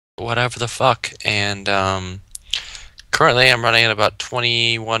whatever the fuck, and currently I'm running at about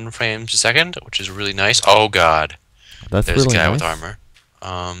 21 frames a second, which is really nice. Oh god, That's there's a really guy with nice. armor.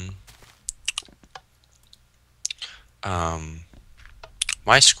 Um, um,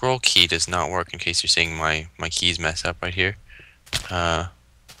 my scroll key does not work. In case you're seeing my keys mess up right here. Uh,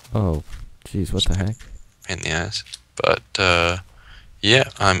 Oh, jeez, what the heck? Pain in the ass. But yeah,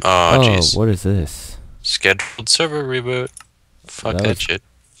 I'm. Oh Oh, jeez, what is this? scheduled server reboot. Fuck That that was shit.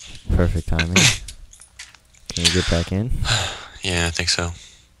 perfect timing. Can you get back in? Yeah, I think so.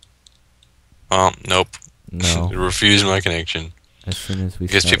 Well, nope. No. Refuse my connection. As soon as we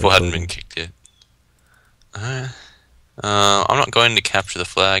Because start people hadn't been recording. kicked yet. Uh, I'm not going to capture the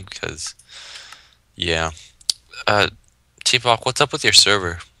flag because, yeah. Uh, Tpok, what's up with your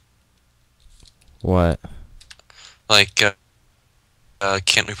server? What? Like,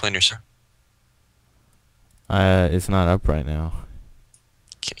 can't we play on your server? It's not up right now.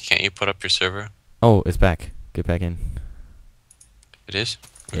 Can't you put up your server? Oh, it's back. Get back in. It is?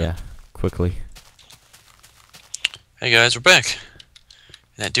 Okay. Yeah, quickly. Hey guys, we're back.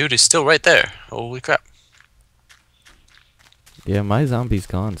 And that dude is still right there. Holy crap. Yeah, my zombie's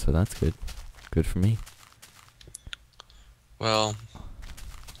gone, so that's good. Good for me. Well,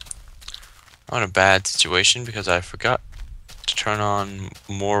 I'm in a bad situation because I forgot to turn on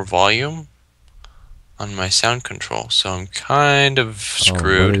more volume on my sound control, so I'm kind of Oh, what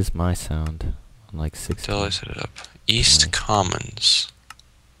screwed is my sound? I'm like until I 16. set it up. East Nice. Commons.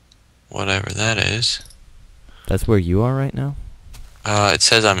 Whatever that is. That's where you are right now? It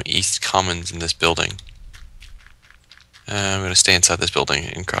says I'm East Commons in this building. I'm gonna stay inside this building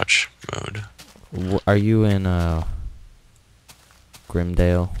in crouch mode. Are you in,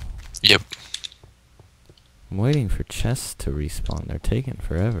 Grimdale? Yep. I'm waiting for chests to respawn. They're taking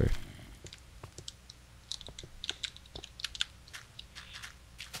forever.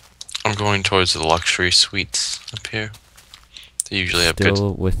 I'm going towards the luxury suites up here. They usually have good.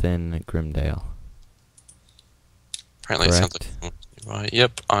 Still within Grimdale. Apparently, it sounds like Correct? someone's nearby.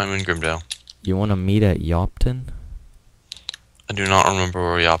 Yep, I'm in Grimdale. You want to meet at Yopton? I do not remember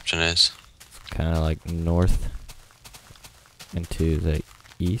where Yopton is. Kind of like north and to the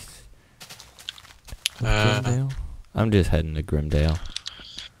east of Grimdale? I'm just heading to Grimdale.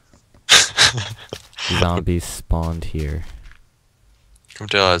 Zombies spawned here.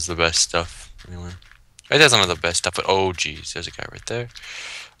 Grimdale has the best stuff. Anyway, it doesn't have the best stuff, but oh geez, there's a guy right there.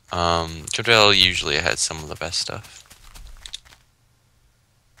 Grimdale usually has some of the best stuff.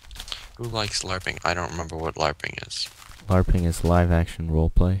 Who likes LARPing? I don't remember what LARPing is. LARPing is live action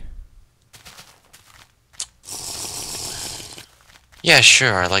roleplay. Yeah,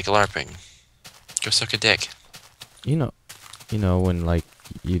 sure, I like LARPing. Go suck a dick. You know when like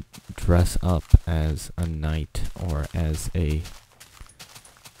you dress up as a knight or as a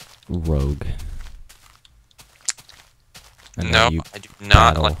rogue. And No, then you I do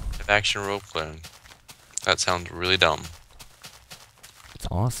not battle. like live action roleplaying. That sounds really dumb. It's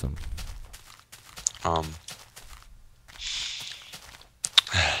awesome.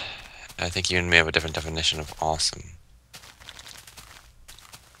 I think you and me have a different definition of awesome.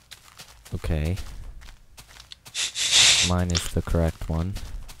 Okay. Mine is the correct one.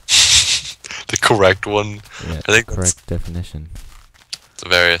 The correct one. Yeah, I think correct definition. that's a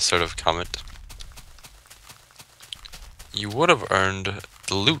very sort of comment. You would have earned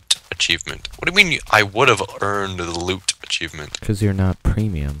the loot achievement. What do you mean I would have earned the loot achievement? Because you're not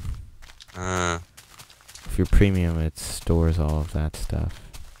premium. Uh, If you're premium, it stores all of that stuff.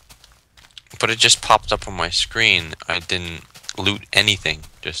 but it just popped up on my screen. I didn't loot anything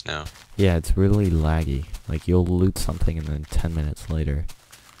just now. Yeah, it's really laggy. Like, you'll loot something and then 10 minutes later,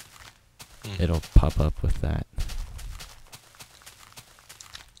 it'll pop up with that.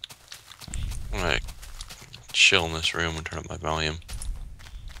 I'm gonna chill in this room and turn up my volume.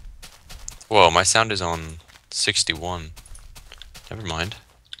 Whoa, my sound is on 61. Never mind.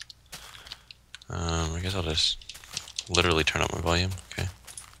 I guess I'll just literally turn up my volume. Okay,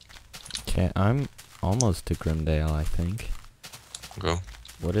 Okay, I'm almost to Grimdale, I think. go.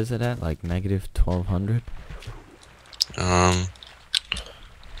 What is it at? Like negative 1200?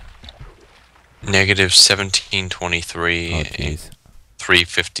 Negative 1723 Oh, and jeez.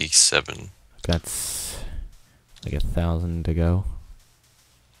 357. That's like 1,000 to go.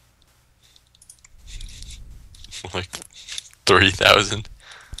 Like 3,000.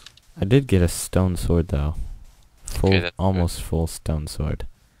 I did get a stone sword, though. Okay, Full, that's good. almost full stone sword.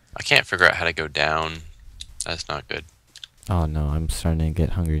 I can't figure out how to go down. That's not good. Oh no, I'm starting to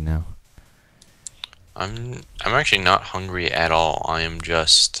get hungry now. I'm actually not hungry at all. I am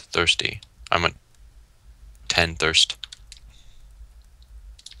just thirsty. I'm at 10 thirst.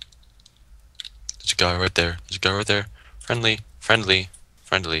 guy right there. There's a guy right there. Friendly, friendly,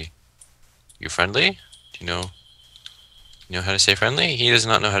 friendly. You friendly? Do you know how to say friendly? He does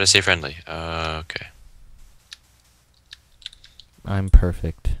not know how to say friendly. Okay. I'm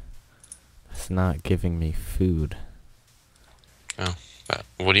perfect. It's not giving me food. Oh,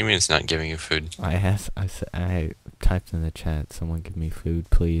 what do you mean it's not giving you food? I typed in the chat, someone give me food,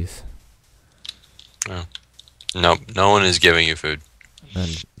 please. Oh. Nope, no one is giving you food.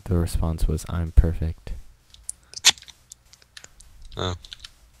 And the response was, I'm perfect. Oh.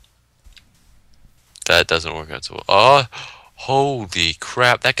 That doesn't work out so well. Oh, holy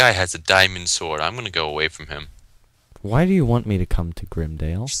crap, that guy has a diamond sword. I'm gonna go away from him. Why do you want me to come to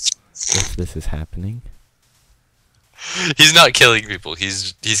Grimdale if this is happening? He's not killing people.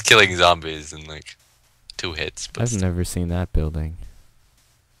 He's killing zombies in like 2 hits. But I've never seen that building.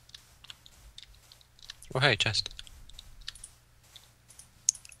 Oh hey, chest.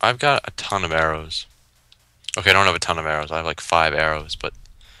 I've got a ton of arrows. Okay, I don't have a ton of arrows. I have like 5 arrows, but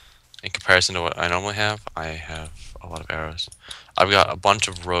in comparison to what I normally have, I have a lot of arrows. I've got a bunch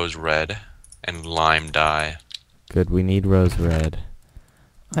of rose red and lime dye. Good, we need rose red.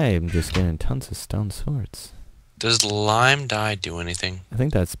 I am just getting tons of stone swords. Does lime dye do anything? I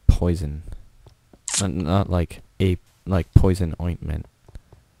think that's poison. Not like poison ointment.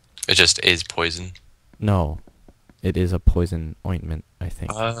 It just is poison. No, it is a poison ointment, I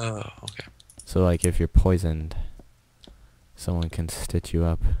think. Oh, okay. So like if you're poisoned, someone can stitch you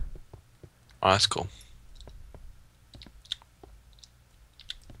up. Oh, that's cool.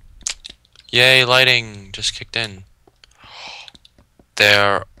 Yay, lighting just kicked in.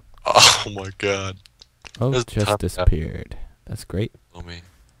 There. Oh my god. Oh, There's just disappeared. That's great. Me.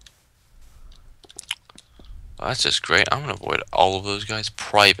 Well, that's just great. I'm gonna avoid all of those guys.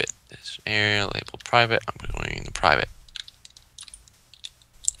 Private. This area labeled private. I'm going in the private.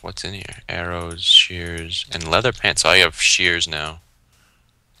 What's in here? Arrows, shears, and leather pants. So I have shears now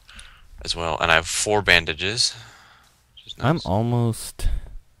as well, and I have 4 bandages. Which is nice. I'm almost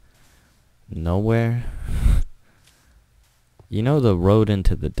nowhere. You know the road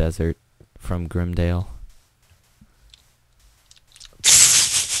into the desert from Grimdale?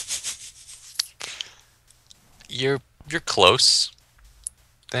 You're close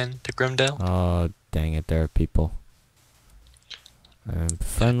then to Grimdale. Oh, dang it, there are people. I'm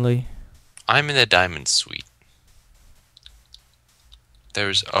friendly. I'm in the diamond suite.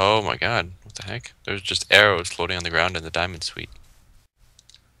 There's oh my god, what the heck? There's just arrows floating on the ground in the diamond suite.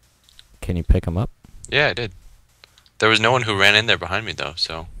 Can you pick them up? Yeah, I did. There was no one who ran in there behind me though,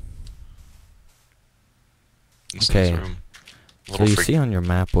 so. Okay. So you see on your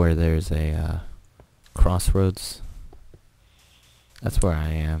map where there's a crossroads? That's where I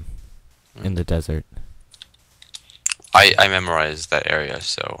am. In the desert. I memorized that area,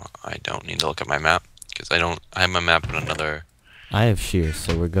 so I don't need to look at my map because I have my map on another. I have shears,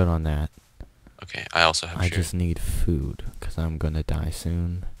 so we're good on that. Okay, I also have. I just need food because I'm gonna die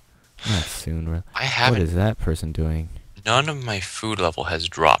soon. Not soon. I haven't. What is that person doing? None of my food level has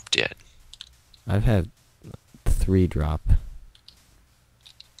dropped yet. I've had 3 drop.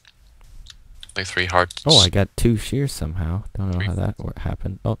 Like 3 hearts. Oh, I got 2 shears somehow. Don't know how that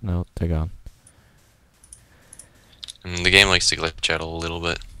happened. Oh no, they're gone. And the game likes to glitch out a little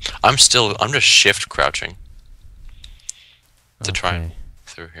bit. I'm just shift crouching to try and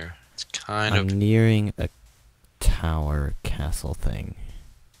through here. It's kind of nearing a tower castle thing.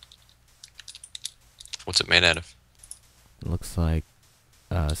 What's it made out of? It looks like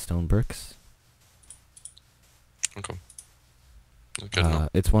stone bricks. Okay. Good enough.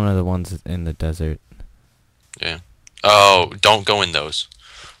 It's one of the ones in the desert. Yeah. Oh, don't go in those.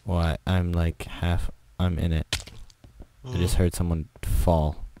 Well, I'm like I'm in it. I just heard someone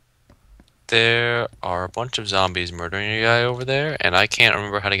fall. There are a bunch of zombies murdering a guy over there, and I can't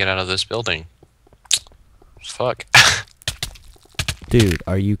remember how to get out of this building. Fuck. Dude,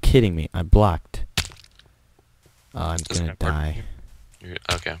 are you kidding me? I blocked. Oh, I'm gonna die.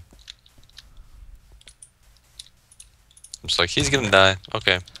 Okay. I'm just like, he's gonna die.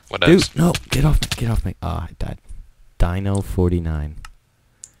 Okay, what else? Dude, no, get off me. Ah, I died. Dino 49.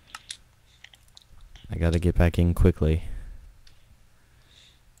 I gotta get back in quickly.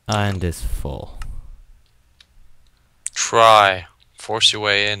 And it's full. Try. Force your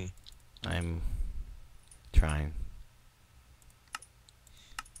way in. I'm trying.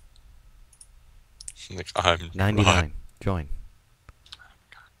 Like, I'm 99. Join.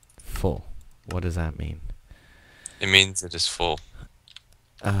 Full. What does that mean? It means it is full.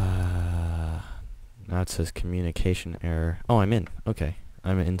 Now it says communication error. Oh, I'm in. Okay.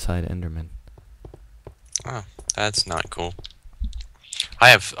 I'm inside Enderman. Oh, that's not cool. I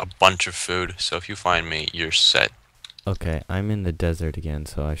have a bunch of food, so if you find me, you're set. Okay, I'm in the desert again,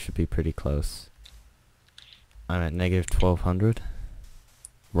 so I should be pretty close. I'm at negative 1200.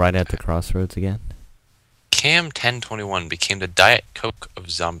 Right at the crossroads again. Cam 1021 became the Diet Coke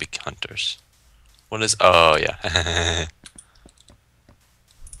of zombie hunters. What is... Oh, yeah.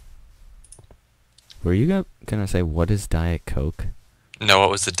 Were you gonna say, what is Diet Coke? No,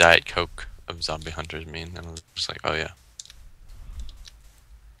 what was the Diet Coke of zombie hunters mean? And I was just like, oh, yeah.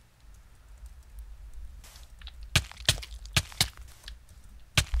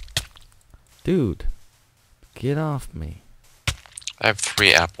 Dude, get off me. I have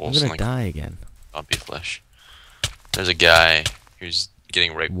 3 apples. I'm gonna and, like, die again. zombie flesh. There's a guy who's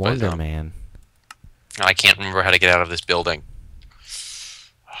getting raped by Wonder zombies. Man. I can't remember how to get out of this building.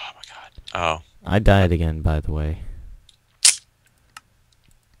 Oh my god. Oh. I died again, by the way.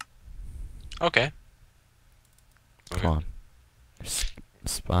 Okay. Come on. There's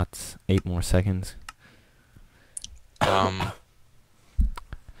spots. 8 more seconds.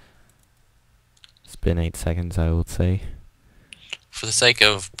 It's been 8 seconds, I would say. For the sake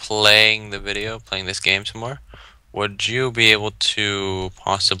of playing the video, playing this game some more, would you be able to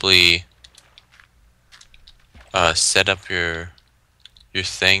possibly set up your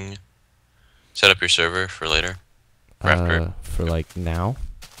thing, set up your server for later? For after? For like now?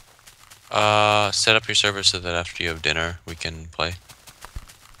 Set up your server so that after you have dinner, we can play.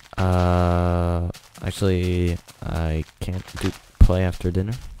 Actually, I can't play after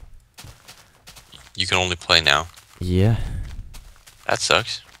dinner. You can only play now. Yeah. That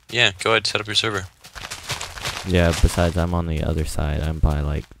sucks. Yeah, go ahead, set up your server. Yeah, besides, I'm on the other side. I'm by,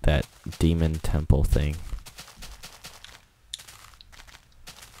 like, that demon temple thing.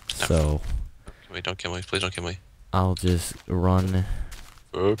 No. So... Wait, don't kill me. Please don't kill me. I'll just run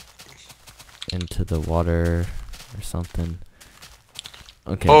into the water or something.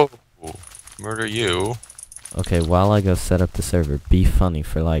 Okay. Oh! Murder you. Okay, while I go set up the server, be funny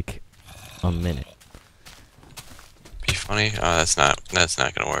for, like, a minute. Be funny? That's not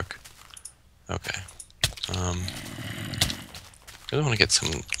gonna work. Okay. I really want to get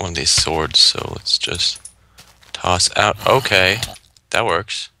one of these swords, so let's just toss out. Okay, that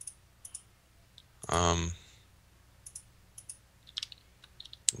works.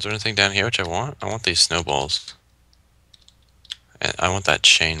 Is there anything down here which I want? I want these snowballs. And I want that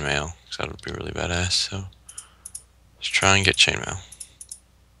chainmail, because that would be really badass, so let's try and get chainmail.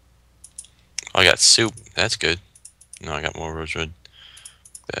 Oh, I got soup. That's good. No, I got more rose red.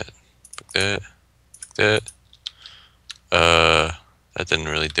 That. That didn't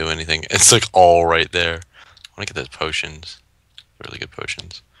really do anything. It's like all right there. I want to get those potions. Really good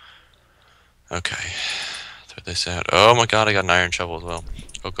potions. Okay. Throw this out. Oh my god, I got an iron shovel as well.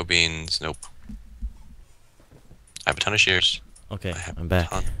 Cocoa beans. Nope. I have a ton of shears. Okay, I'm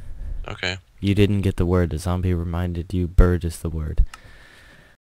back. Okay. You didn't get the word. The zombie reminded you bird is the word.